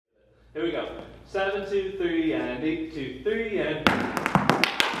Here we go. 7, 2, 3, and 8, 2, 3, and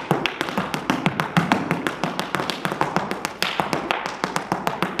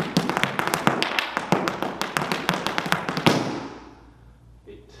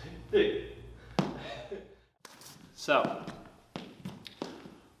 8, 2, 3. So,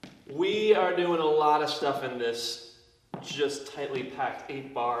 we are doing a lot of stuff in this just tightly packed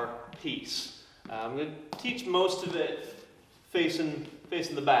 8-bar piece. I'm going to teach most of it facing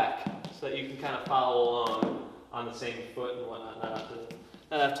the back so that you can kind of follow along on the same foot and whatnot.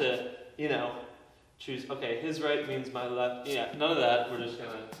 Not have to, you know, choose, okay, his right means my left. Yeah, none of that. We're just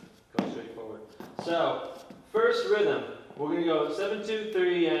going to go straight forward. So, first rhythm, we're going to go 7, 2,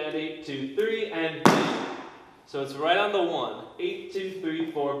 3, and 8, 2, 3, and bang. So it's right on the 1. 8, 2,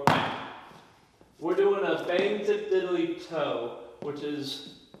 3, 4, bang. We're doing a bang tip diddly toe, which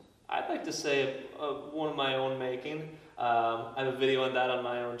is, I'd like to say, one of my own making. I have a video on that on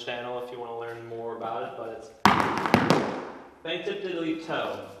my own channel if you want to learn more about it, but it's bang tip diddly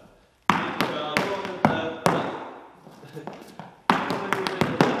toe.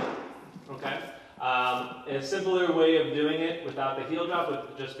 Okay. A simpler way of doing it without the heel drop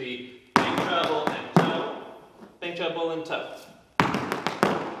would just be bang treble and toe, bang treble and toe.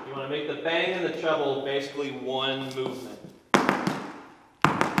 You want to make the bang and the treble basically one movement.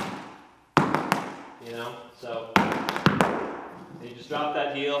 You know, so you just drop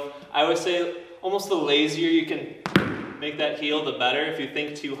that heel. I would say almost the lazier you can make that heel, the better. If you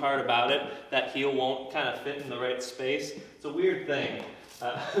think too hard about it, that heel won't kind of fit in the right space. It's a weird thing,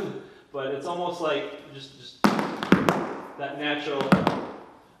 but it's almost like just that natural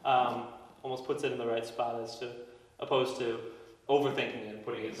almost puts it in the right spot opposed to overthinking it and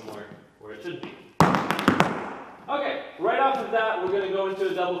putting it somewhere where it should be. Okay, right off of that, we're going to go into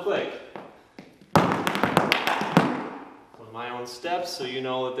a double click. My own steps, so you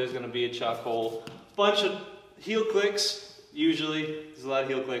know that there's going to be a chock-hole. Bunch of heel clicks, usually. There's a lot of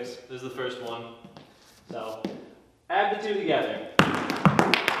heel clicks. This is the first one. So, add the two together.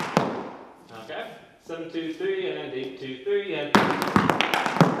 Okay. 7, 2, 3, and 8, 2, 3, and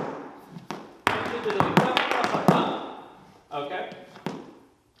okay.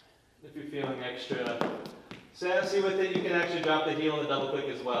 If you're feeling extra sassy with it, you can actually drop the heel in the double click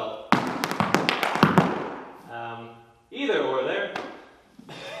as well. Either or there.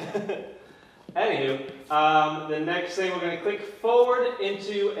 Anywho, the next thing we're going to click forward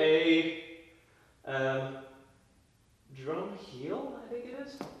into a drum heel, I think it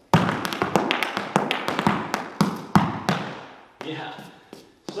is. Yeah.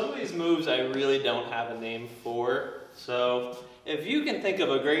 Some of these moves I really don't have a name for, so if you can think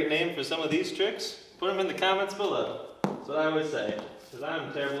of a great name for some of these tricks, put them in the comments below. That's what I always say, because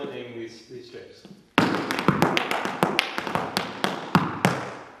I'm terrible at naming these tricks.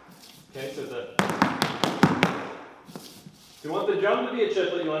 Okay, so you want the drum to be a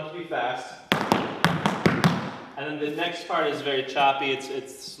triplet, you want it to be fast. And then the next part is very choppy,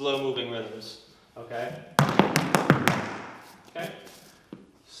 it's slow moving rhythms. Okay? Okay?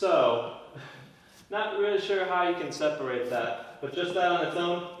 So, not really sure how you can separate that, but just that on its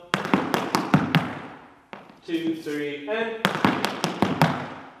own. 2, 3, and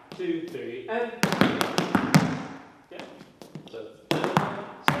 2, 3, and okay. So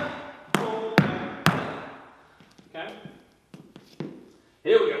okay.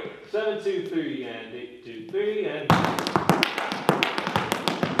 Here we go. 7, 2, 3, and 8, 2, 3, and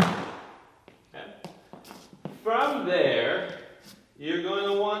okay. From there, you're going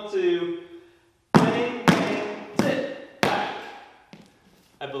to want to bang, bang, sit back,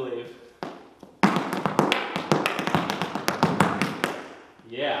 I believe.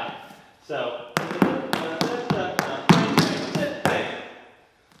 Yeah. So,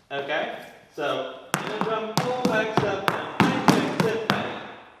 okay. So, drum, pull back, step down, bang, bang, sit bang.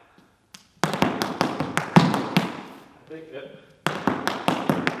 I think, yep.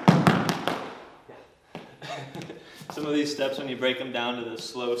 Yeah. Some of these steps, when you break them down to the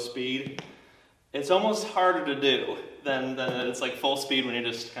slow speed, it's almost harder to do than it's like full speed when you're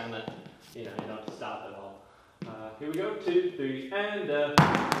just kind of, you know, you don't have to stop at all. Here we go, 2, 3, and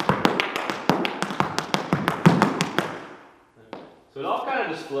so it all kind of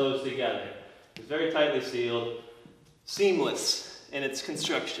just flows together. It's very tightly sealed, seamless in its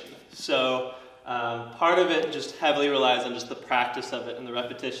construction. So part of it just heavily relies on just the practice of it and the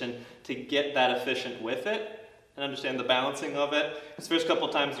repetition to get that efficient with it and understand the balancing of it. Because the first couple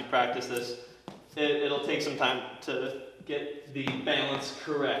of times you practice this, it'll take some time to get the balance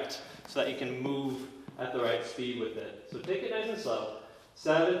correct so that you can move at the right speed with it. So take it nice and slow.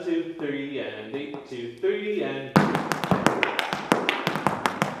 7, 2, 3, and 8, 2, 3, and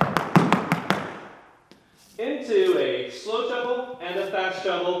and a fast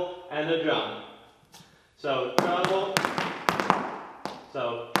treble, and a drum. So treble,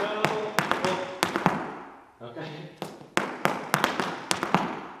 okay.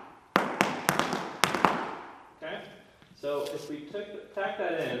 Okay, so if we tack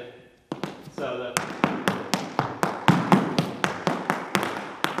that in, so the,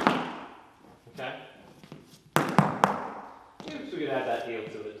 okay. Maybe we could add that heel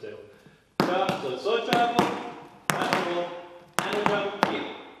to it too. So slow treble, fast treble, and a drum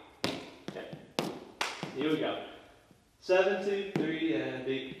heel. Okay, here we go. 7, 2, 3, and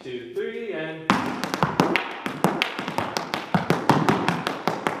 8, 2, 3, and.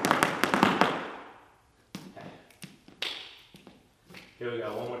 Here we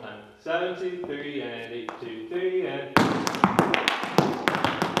go, one more time. 7, 2, 3, and 8, 2, 3, and.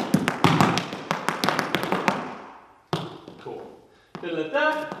 Cool.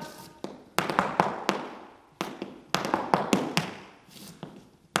 Da-da-da.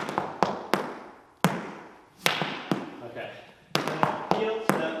 Okay. Heel,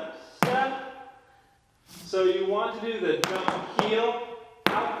 step, step. So you want to do the drum heel,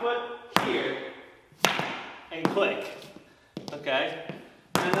 out foot here, and click. Okay?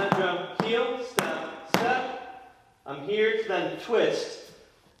 And then drum heel, step, step. I'm here to then twist,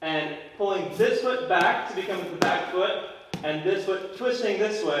 and pulling this foot back to become the back foot, and this foot twisting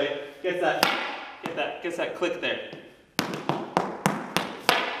this way gets that click there.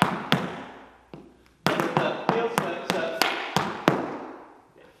 Step, heel, step, step.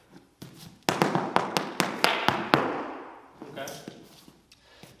 Okay.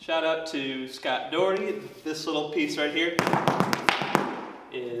 Shout out to Scott Doherty. This little piece right here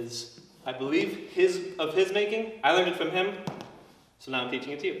is, I believe, his making. I learned it from him, so now I'm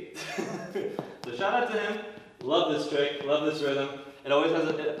teaching it to you. So shout out to him. Love this trick, love this rhythm. It always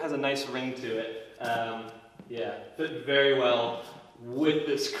has a nice ring to it. Yeah, fit very well with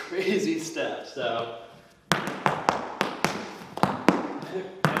this crazy step. So.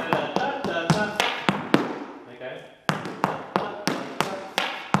 Okay.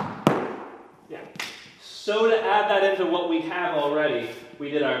 Yeah. So to add that into what we have already,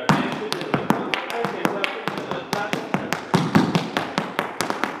 we did our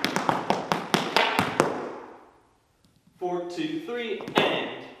 4, 2, 3,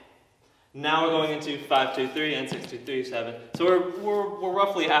 and now we're going into 5, 2, 3, and 6, 2, 3, 7. So we're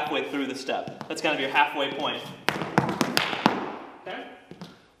roughly halfway through the step. That's kind of your halfway point. Okay.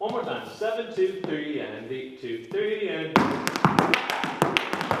 One more time. 7, 2, 3, and 8, 2, 3, and.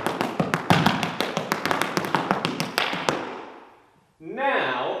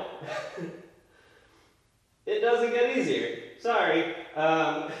 Now, it doesn't get easier. Sorry.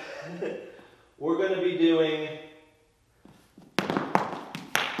 We're going to be doing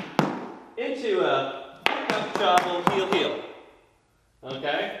into a pickup treble, heel, heel.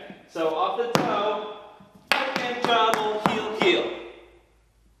 Okay? So off the toe, pick and treble, heel, heel.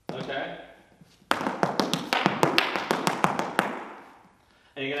 Okay?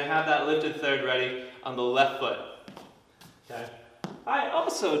 And you're going to have that lifted third ready on the left foot. Okay? I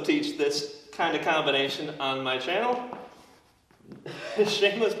also teach this kind of combination on my channel.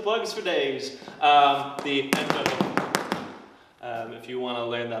 Shameless plugs for days. If you want to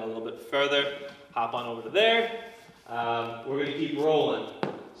learn that a little bit further, hop on over to there. We're going to keep rolling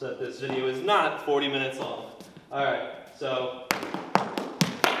so that this video is not 40 minutes long. Alright, so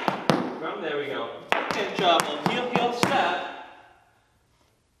from there we go. And treble, heel, heel, step.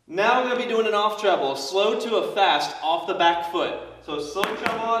 Now we're going to be doing an off treble, slow to a fast off the back foot. So slow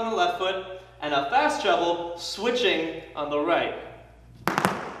treble on the left foot, and a fast treble switching on the right.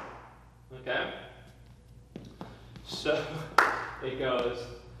 Okay? So it goes.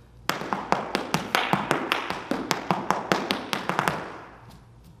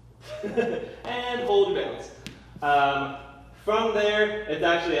 And hold your balance. From there, it's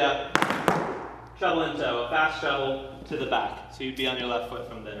actually a treble in toe, a fast treble to the back. So you'd be on your left foot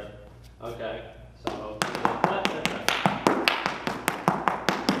from there. Okay, so left and right.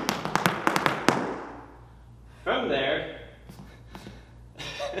 From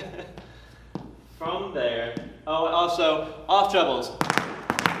there, oh, and also off trebles.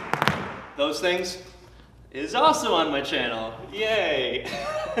 Those things is also on my channel. Yay!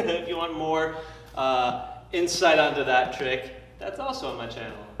 If you want more insight onto that trick, that's also on my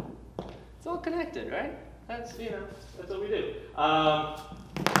channel. It's all connected, right? That's, you know, that's what we do.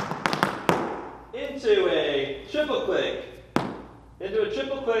 Into a triple click. Into a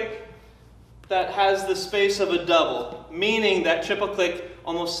triple click that has the space of a double, meaning that triple click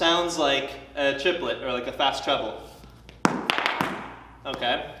almost sounds like a triplet or like a fast treble.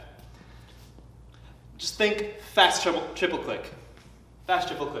 Okay? Just think fast triple click. fast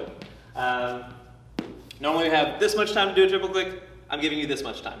triple click. Normally we have this much time to do a triple click. I'm giving you this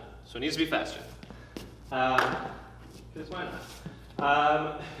much time, so it needs to be faster. Because why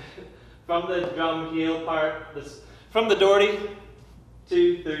not? From the drum heel part, from the Doherty,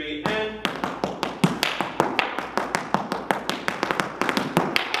 2, 3, and.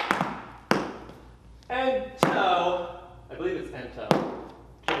 And toe, I believe it's and toe.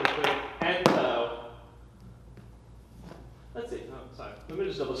 Triple click, and toe. Let's see, oh, sorry, let me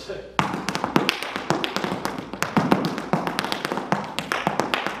just double check.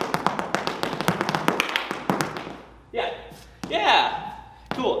 Yeah,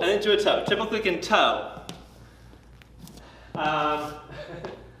 cool, and into a toe. Triple click and toe.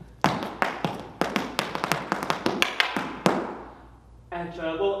 And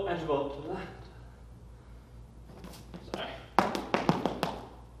treble to the left. Sorry.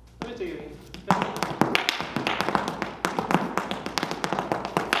 Let me take it again.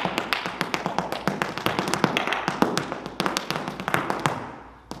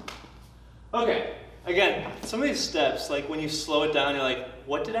 Okay, again, some of these steps, like when you slow it down, you're like,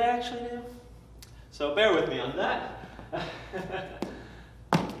 what did I actually do? So bear with me on that.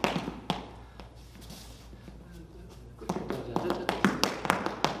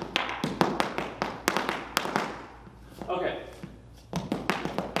 Okay.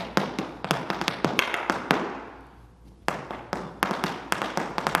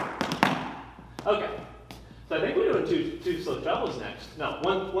 Okay. So I think we're doing two slow trebles next. No,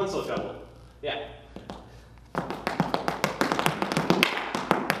 one slow treble. Yeah.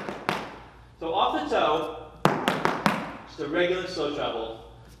 So off the toe, just a regular slow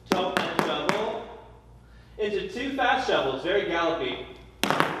treble. Toe and treble. Into 2 fast trebles, very gallopy.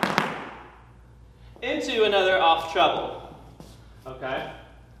 Into another off treble. Okay.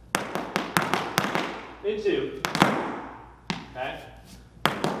 Into. Okay.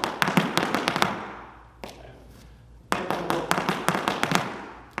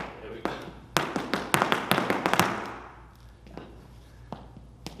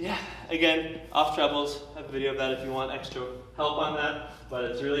 Yeah, again, off trebles. I have a video of that if you want extra help on that. But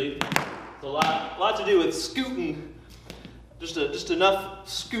it's a lot to do with scooting, just enough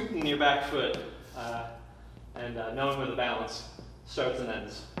scooting your back foot, and knowing where the balance starts and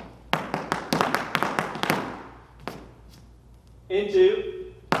ends.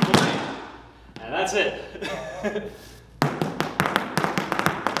 Into, and that's it.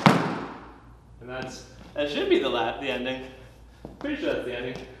 And that should be the ending. Pretty sure that's the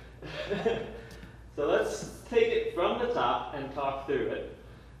ending. So let's take it from the top and talk through it.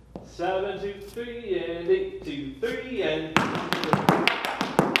 7, 2, 3, and 8, 2, 3, and.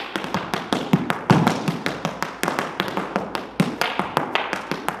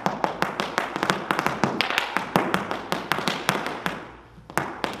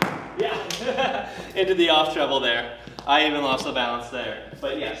 Yeah, into the off treble there. I even lost the balance there.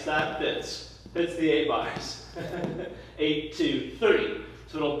 But yes, that fits. Fits the 8 bars. 8, 2, 3.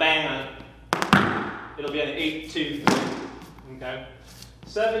 So it'll bang on. It'll be an 8, 2, 3. Okay.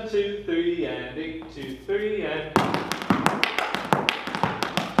 7, 2, 3, and 8, 2, 3, and.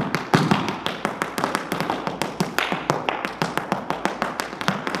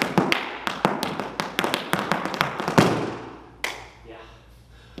 Yeah.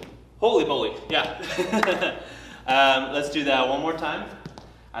 Holy moly, yeah. Let's do that one more time.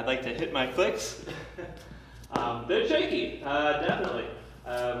 I'd like to hit my clicks. They're tricky, definitely.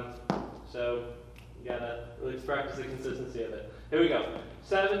 So you gotta really practice the consistency of it. Here we go.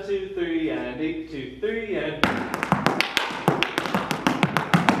 7, 2, 3, and 8, 2, 3, and.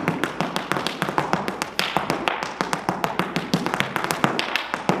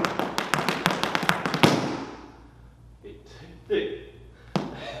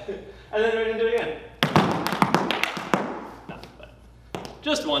 And then we're going to do it again. No, but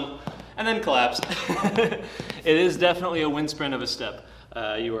just one, and then collapse. It is definitely a wind sprint of a step.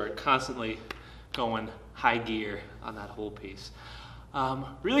 You are constantly going high gear on that whole piece.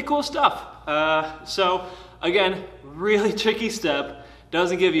 Really cool stuff. So again, really tricky step.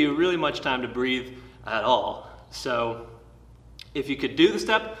 Doesn't give you really much time to breathe at all. So if you could do the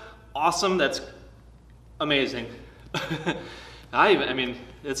step, awesome. That's amazing. I mean,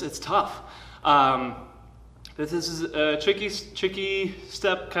 it's tough. This is a tricky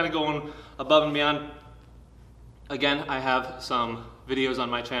step, kind of going above and beyond. Again, I have some videos on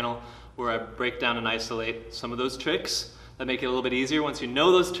my channel where I break down and isolate some of those tricks that make it a little bit easier. Once you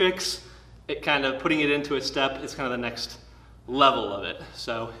know those tricks, it kind of putting it into a step is kind of the next level of it.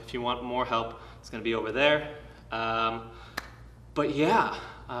 So if you want more help, it's going to be over there. But yeah,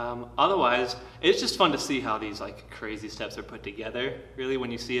 Otherwise, it's just fun to see how these like crazy steps are put together. Really,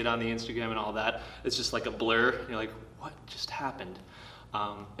 when you see it on the Instagram and all that, it's just like a blur. You're like, what just happened?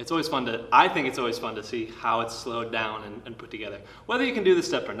 It's always fun to, I think it's always fun to see how it's slowed down and put together. Whether you can do the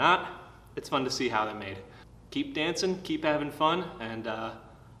step or not, it's fun to see how they're made. Keep dancing, keep having fun, and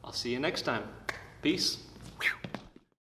I'll see you next time. Peace.